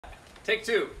Take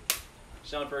two.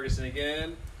 Shawn Ferguson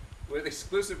again with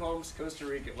Exclusive Homes Costa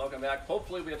Rica. Welcome back.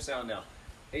 Hopefully we have sound now.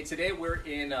 Hey, today we're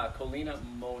in Colina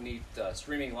Monita,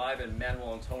 streaming live in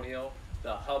Manuel Antonio,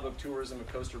 the hub of tourism of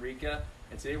Costa Rica.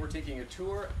 And today we're taking a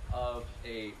tour of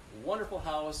a wonderful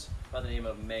house by the name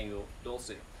of Mango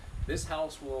Dulce. This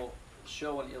house will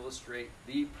show and illustrate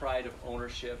the pride of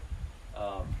ownership.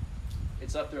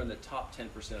 It's up there in the top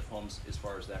 10% of homes as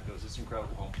far as that goes. It's an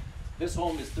incredible home. This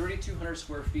home is 3,200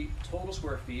 square feet, total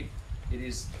square feet. It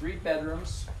is 3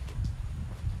 bedrooms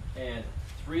and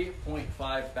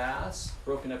 3.5 baths,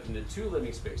 broken up into 2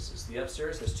 living spaces. The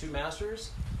upstairs has 2 masters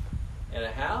and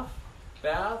a half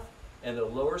bath, and the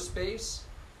lower space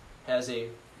has a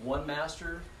 1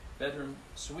 master bedroom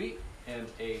suite and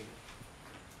a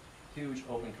huge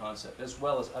open concept. As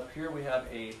well as up here we have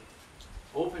a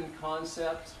open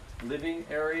concept living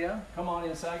area. Come on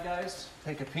inside, guys,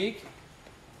 take a peek.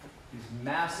 These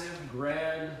massive,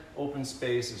 grand, open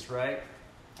spaces, right?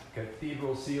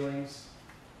 Cathedral ceilings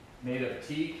made of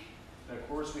teak. And of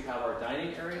course, we have our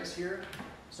dining areas here.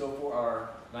 So for our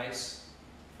nice,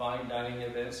 fine dining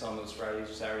events on those Fridays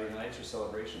or Saturday nights or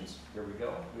celebrations, here we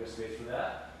go. We have space for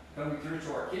that. Coming through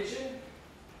to our kitchen.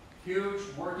 Huge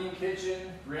working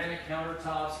kitchen, granite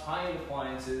countertops, high-end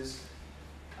appliances.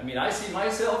 I mean, I see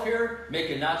myself here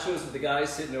making nachos with the guys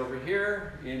sitting over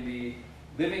here in the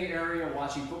living area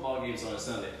watching football games on a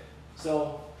Sunday.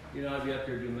 So, you know, I'd be up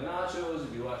here doing the nachos,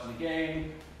 I'd be watching the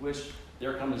game, which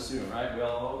they're coming soon, right?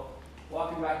 Well,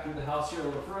 walking back through the house here a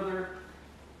little further.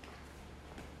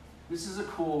 This is a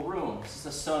cool room. This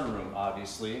is a sunroom,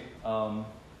 obviously. But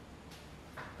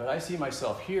I see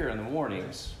myself here in the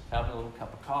mornings, having a little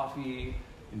cup of coffee,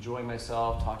 enjoying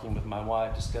myself, talking with my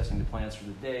wife, discussing the plans for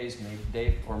the days,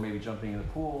 maybe jumping in the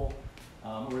pool.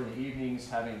 Or in the evenings,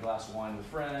 having a glass of wine with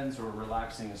friends, or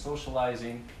relaxing and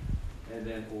socializing, and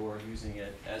then or using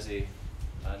it as an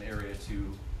area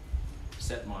to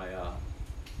set my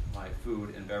my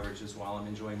food and beverages while I'm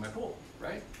enjoying my pool,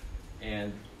 right?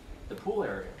 And the pool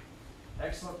area,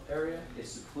 excellent area.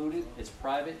 It's secluded, it's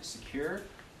private, secure.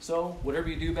 So whatever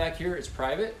you do back here, it's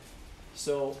private.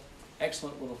 So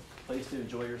excellent little place to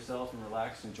enjoy yourself and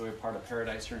relax, enjoy a part of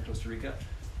paradise here in Costa Rica.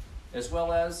 As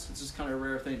well as, this is kind of a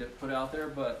rare thing to put out there,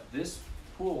 but this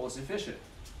pool is efficient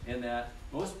in that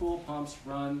most pool pumps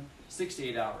run 6 to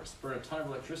 8 hours, burn a ton of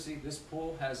electricity. This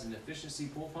pool has an efficiency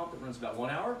pool pump that runs about 1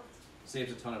 hour,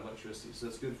 saves a ton of electricity. So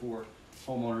that's good for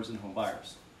homeowners and home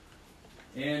buyers.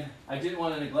 And I didn't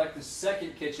want to neglect the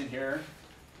second kitchen here.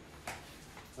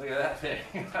 Look at that thing.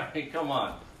 I mean, come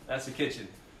on, that's the kitchen.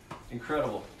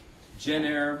 Incredible.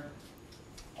 Jenn-Air.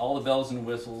 All the bells and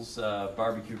whistles,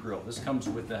 barbecue grill. This comes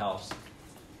with the house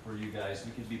for you guys.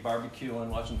 You could be barbecuing,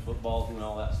 watching football, doing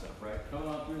all that stuff, right? Coming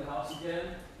on through the house again.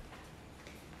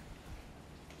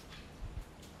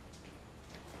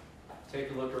 Take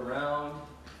a look around.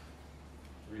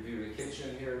 Review the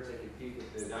kitchen here. Take a peek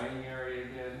at the dining area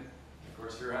again. Of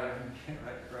course, you're right in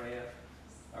front of you.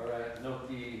 All right, note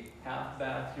the half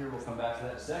bath here. We'll come back to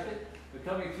that in a second. But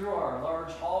coming through our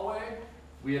large hallway,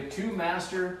 we have 2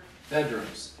 master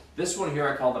bedrooms. This one here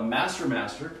I call the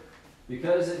master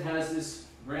because it has this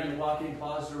grand walk-in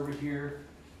closet over here.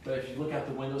 But if you look out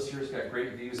the windows here, it's got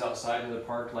great views outside of the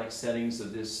park-like settings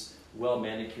of this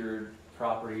well-manicured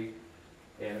property.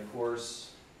 And of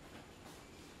course,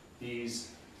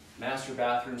 these master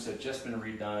bathrooms have just been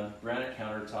redone, granite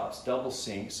countertops, double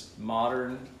sinks,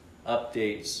 modern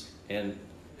updates, and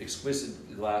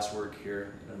exquisite glasswork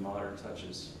here and modern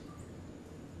touches.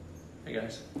 Hey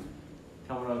guys.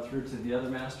 Coming on through to the other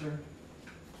master.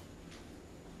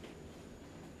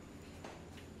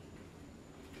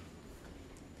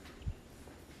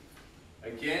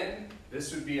 Again,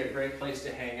 this would be a great place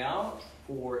to hang out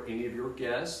for any of your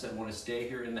guests that want to stay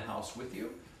here in the house with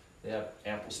you. They have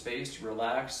ample space to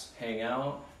relax, hang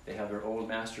out. They have their own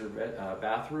master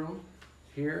bathroom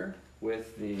here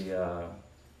with the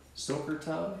soaker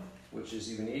tub, which is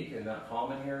unique and not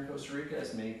common here in Costa Rica,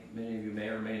 as many of you may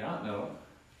or may not know.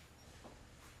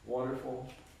 Wonderful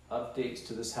updates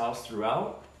to this house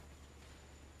throughout.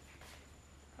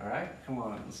 All right, come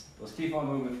on, let's keep on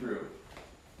moving through.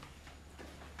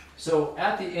 So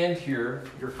at the end here,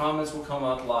 your comments will come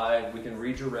up live. We can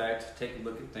redirect, take a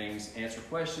look at things, answer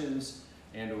questions,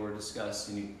 and or discuss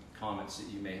any comments that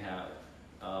you may have.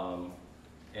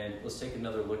 And let's take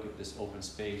another look at this open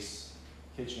space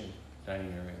kitchen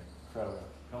dining area. Incredible.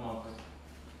 Come on, please.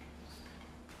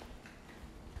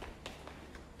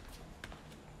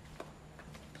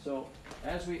 So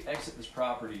as we exit this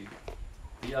property,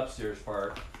 the upstairs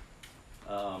part,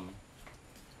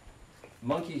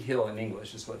 Monkey Hill in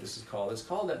English is what this is called. It's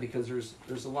called that because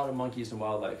there's a lot of monkeys and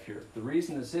wildlife here. The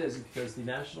reason this is because the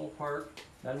national park,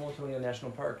 Manuel Antonio National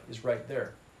Park, is right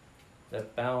there.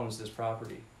 That bounds this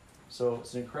property. So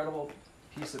it's an incredible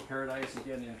piece of paradise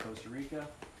again in Costa Rica.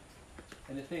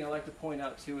 And the thing I like to point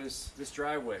out too is this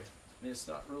driveway. I mean, it's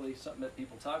not really something that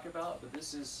people talk about, but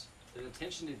this is an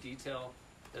attention to detail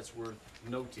that's worth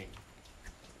noting.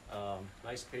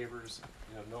 Nice pavers,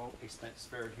 no expense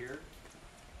spared here.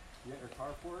 You got your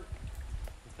carport.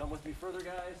 You come with me further,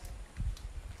 guys.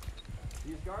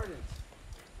 These gardens.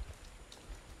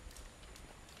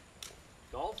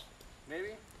 Golf, maybe?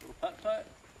 A little putt-putt.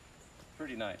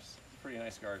 Pretty nice. Pretty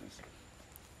nice gardens.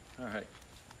 All right.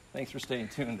 Thanks for staying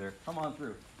tuned there. Come on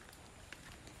through.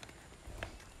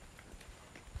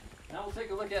 Now we'll take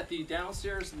a look at the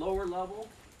downstairs lower level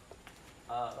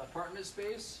apartment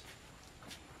space.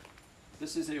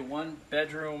 This is a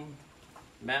 1-bedroom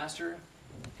master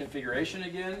configuration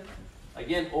again.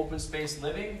 Again, open space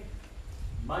living,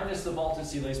 minus the vaulted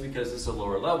ceilings because it's a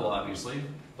lower level, obviously.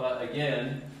 But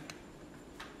again,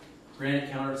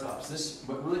 granite countertops. This,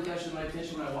 what really catches my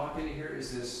attention when I walk into here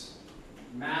is this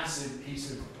massive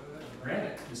piece of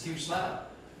granite, this huge slab.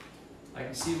 I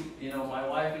can see, my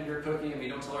wife in here cooking. I mean,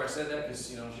 don't tell her I said that because,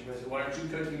 she goes, why aren't you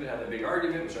cooking? We have that big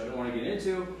argument, which I don't want to get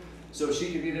into. So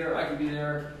she can be there, I can be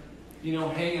there,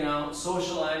 hanging out,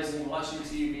 socializing, watching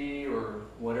TV, or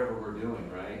whatever we're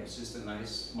doing, right? It's just a nice,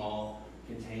 small,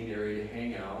 contained area to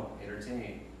hang out,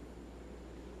 entertain.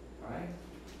 All right?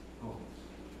 Oh.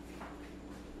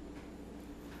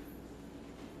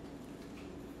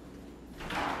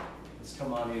 Let's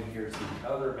come on in here to the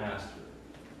other master.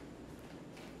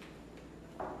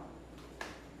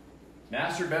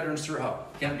 Master bedrooms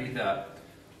throughout. Can't beat that.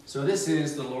 So this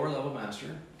is the lower level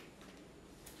master.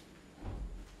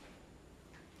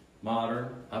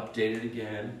 Modern, updated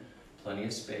again, plenty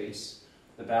of space.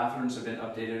 The bathrooms have been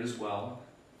updated as well.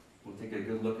 We'll take a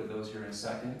good look at those here in a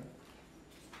second.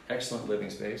 Excellent living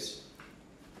space.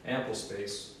 Ample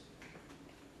space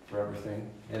for everything.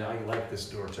 And I like this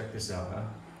door. Check this out, huh?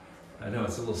 I know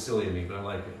it's a little silly of me, but I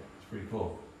like it. It's pretty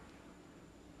cool.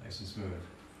 Nice and smooth.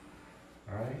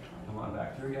 All right, come on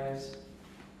back through, guys.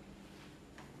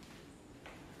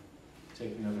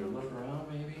 Take another look around,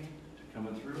 maybe.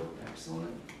 Coming through,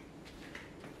 excellent.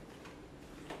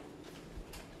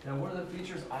 Now, one of the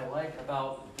features I like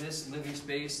about this living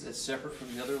space that's separate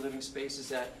from the other living space is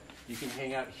that you can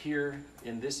hang out here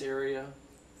in this area,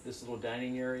 this little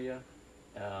dining area,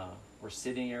 or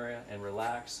sitting area, and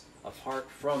relax apart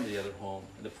from the other home.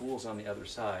 And the pool's on the other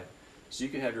side. So you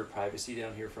can have your privacy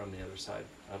down here from the other side,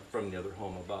 from the other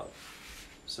home above.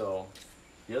 So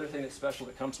the other thing that's special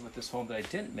that comes with this home that I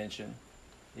didn't mention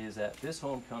is that this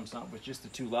home comes not with just the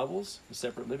 2 levels, the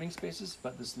separate living spaces,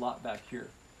 but this lot back here.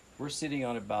 We're sitting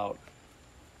on about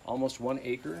almost 1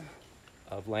 acre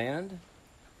of land.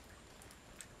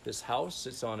 This house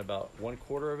sits on about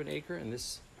 1/4 of an acre, and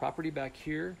this property back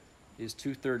here is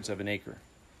 2/3 of an acre.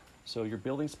 So your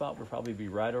building spot would probably be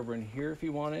right over in here if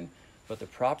you wanted, but the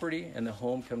property and the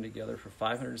home come together for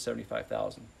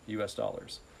 $575,000 US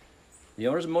dollars. The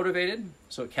owner's motivated,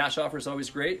 so a cash offer is always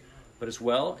great, but as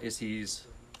well as he's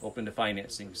open to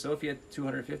financing. So if you had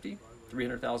 $250,000,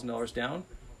 $300,000 down,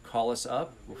 call us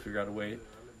up. We'll figure out a way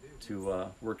to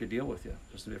work a deal with you.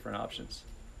 Just some different options.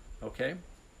 Okay?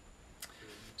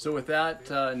 So with that,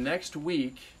 next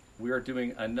week, we are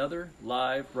doing another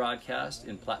live broadcast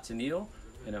in Platanillo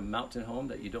in a mountain home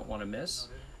that you don't want to miss.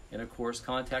 And of course,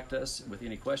 contact us with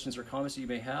any questions or comments that you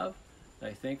may have. And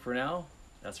I think for now,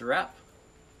 that's a wrap.